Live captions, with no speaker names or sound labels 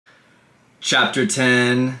Chapter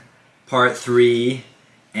 10, Part 3,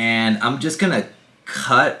 and I'm just gonna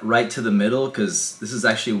cut right to the middle because this is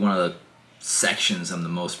actually one of the sections I'm the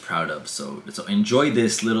most proud of. So enjoy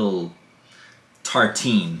this little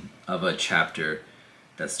tartine of a chapter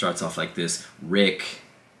that starts off like this. Rick,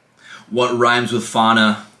 what rhymes with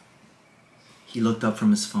fauna? He looked up from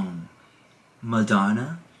his phone.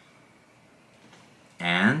 Madonna?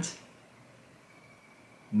 And?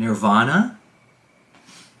 Nirvana?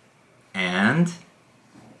 And?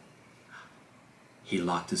 He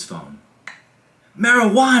locked his phone.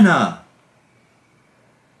 Marijuana!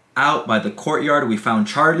 Out by the courtyard we found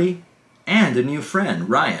Charlie and a new friend,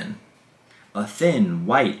 Ryan. A thin,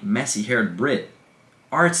 white, messy-haired Brit,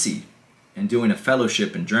 artsy, and doing a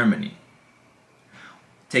fellowship in Germany.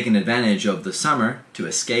 Taking advantage of the summer to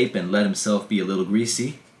escape and let himself be a little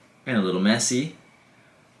greasy and a little messy,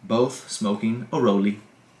 both smoking a rollie.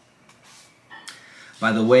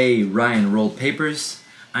 By the way Ryan rolled papers,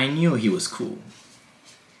 I knew he was cool.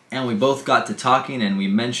 And we both got to talking and we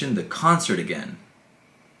mentioned the concert again.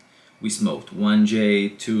 We smoked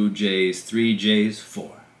 1J, 2Js, 3Js,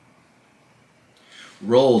 4.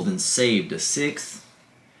 Rolled and saved a 6th,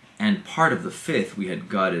 and part of the 5th we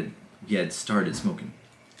had started smoking.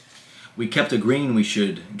 We kept agreeing we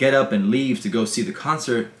should get up and leave to go see the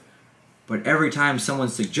concert, but every time someone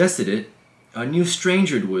suggested it, a new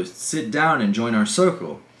stranger would sit down and join our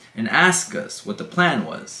circle and ask us what the plan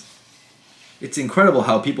was. It's incredible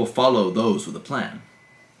how people follow those with a plan.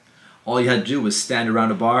 All you had to do was stand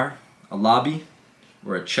around a bar, a lobby,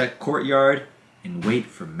 or a check courtyard and wait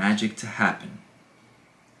for magic to happen.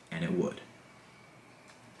 And it would.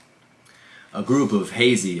 A group of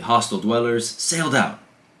hazy hostel dwellers sailed out.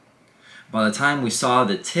 By the time we saw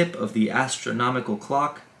the tip of the astronomical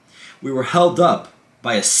clock, we were held up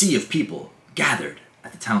by a sea of people gathered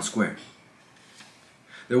at the town square.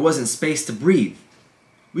 There wasn't space to breathe.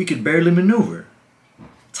 We could barely maneuver.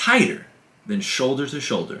 Tighter than shoulder to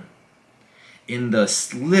shoulder. In the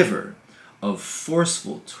sliver of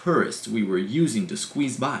forceful tourists we were using to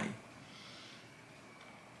squeeze by.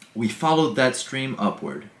 We followed that stream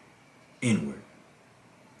upward, inward,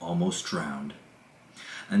 almost drowned,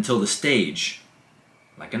 until the stage,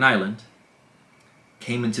 like an island,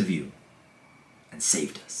 came into view and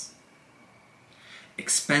saved us.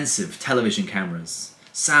 Expensive television cameras,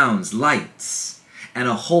 sounds, lights, and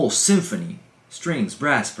a whole symphony, strings,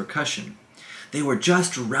 brass, percussion. They were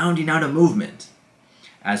just rounding out a movement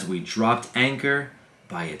as we dropped anchor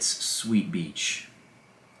by its sweet beach.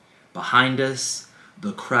 Behind us,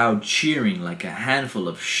 the crowd cheering like a handful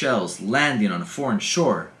of shells landing on a foreign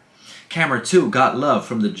shore. Camera 2 got love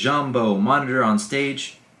from the jumbo monitor on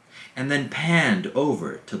stage and then panned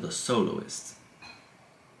over to the soloist.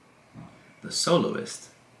 The soloist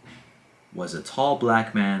was a tall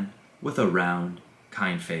black man with a round,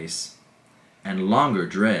 kind face and longer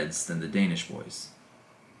dreads than the Danish boys.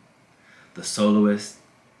 The soloist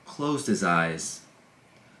closed his eyes,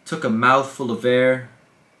 took a mouthful of air,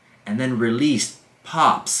 and then released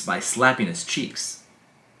pops by slapping his cheeks.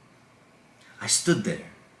 I stood there,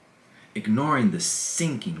 ignoring the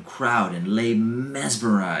sinking crowd, and lay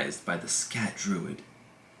mesmerized by the scat druid.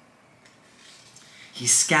 He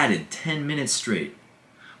scatted 10 minutes straight,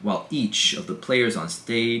 while each of the players on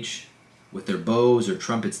stage, with their bows or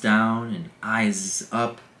trumpets down and eyes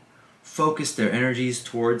up, focused their energies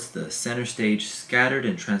towards the center stage, scattered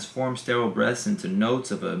and transformed sterile breaths into notes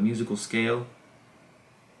of a musical scale.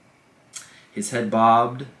 His head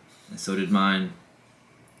bobbed, and so did mine.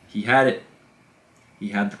 He had it. He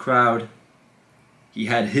had the crowd. He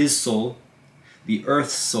had his soul, the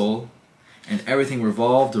earth's soul, and everything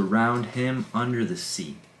revolved around him under the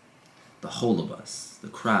sea. The whole of us, the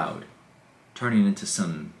crowd, turning into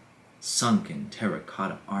some sunken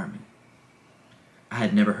terracotta army. I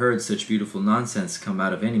had never heard such beautiful nonsense come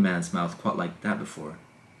out of any man's mouth quite like that before.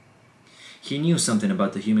 He knew something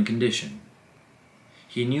about the human condition.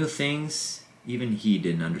 He knew things even he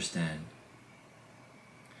didn't understand.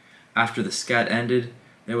 After the scat ended,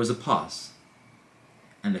 there was a pause,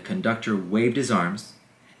 and the conductor waved his arms,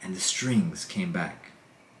 and the strings came back.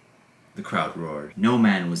 The crowd roared. No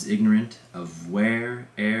man was ignorant of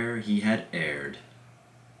where'er he had erred.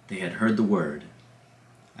 They had heard the word.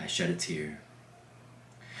 I shed a tear.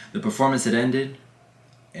 The performance had ended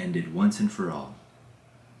once and for all.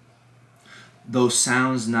 Those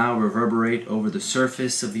sounds now reverberate over the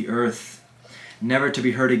surface of the earth, never to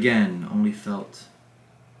be heard again, only felt.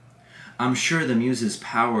 I'm sure the muse's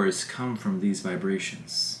powers come from these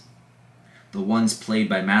vibrations, the ones played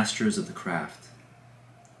by masters of the craft.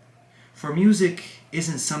 For music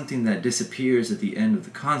isn't something that disappears at the end of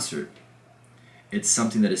the concert. It's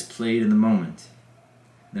something that is played in the moment,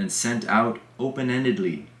 then sent out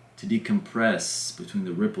open-endedly to decompress between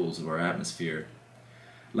the ripples of our atmosphere.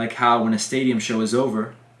 Like how when a stadium show is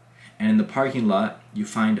over, and in the parking lot you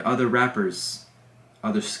find other rappers,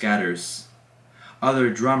 other scatters, other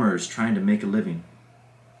drummers trying to make a living.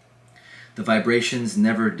 The vibrations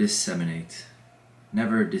never disseminate,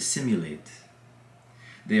 never dissimulate.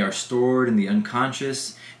 They are stored in the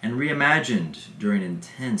unconscious and reimagined during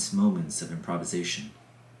intense moments of improvisation.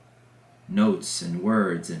 Notes and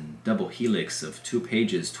words in double helix of 2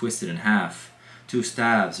 pages twisted in half, 2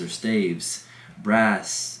 staves or staves,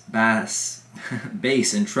 brass, bass,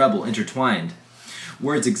 bass and treble intertwined.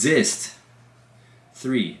 Words exist.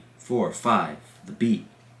 3, 4, 5, the beat,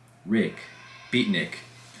 Rick, beatnik,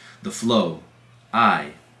 the flow,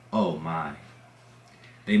 I, oh my.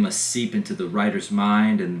 They must seep into the writer's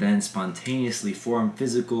mind and then spontaneously form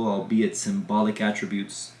physical, albeit symbolic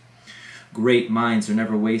attributes. Great minds are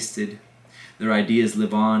never wasted. Their ideas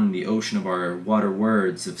live on in the ocean of our water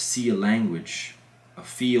words, of sea language, a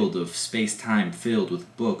field of space-time filled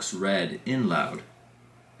with books read in loud,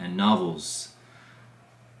 and novels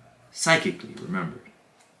psychically remembered.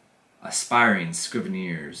 Aspiring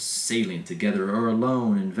scriveneers sailing together or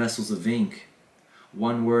alone in vessels of ink,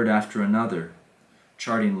 one word after another,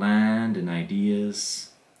 charting land and ideas.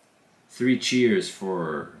 3 cheers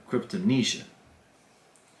for cryptomnesia,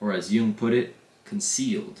 or as Jung put it,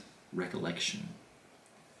 concealed recollection.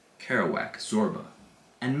 Kerouac, Zorba,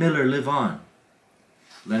 and Miller live on.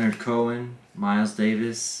 Leonard Cohen, Miles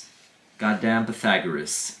Davis, goddamn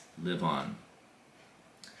Pythagoras live on.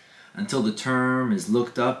 Until the term is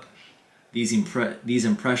looked up, these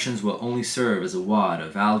impressions will only serve as a wad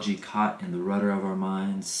of algae caught in the rudder of our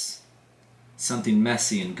minds. Something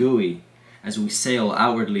messy and gooey as we sail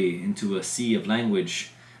outwardly into a sea of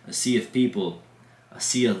language, a sea of people, a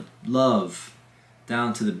sea of love,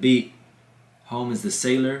 down to the beat. Home is the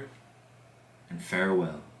sailor, and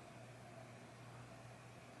farewell.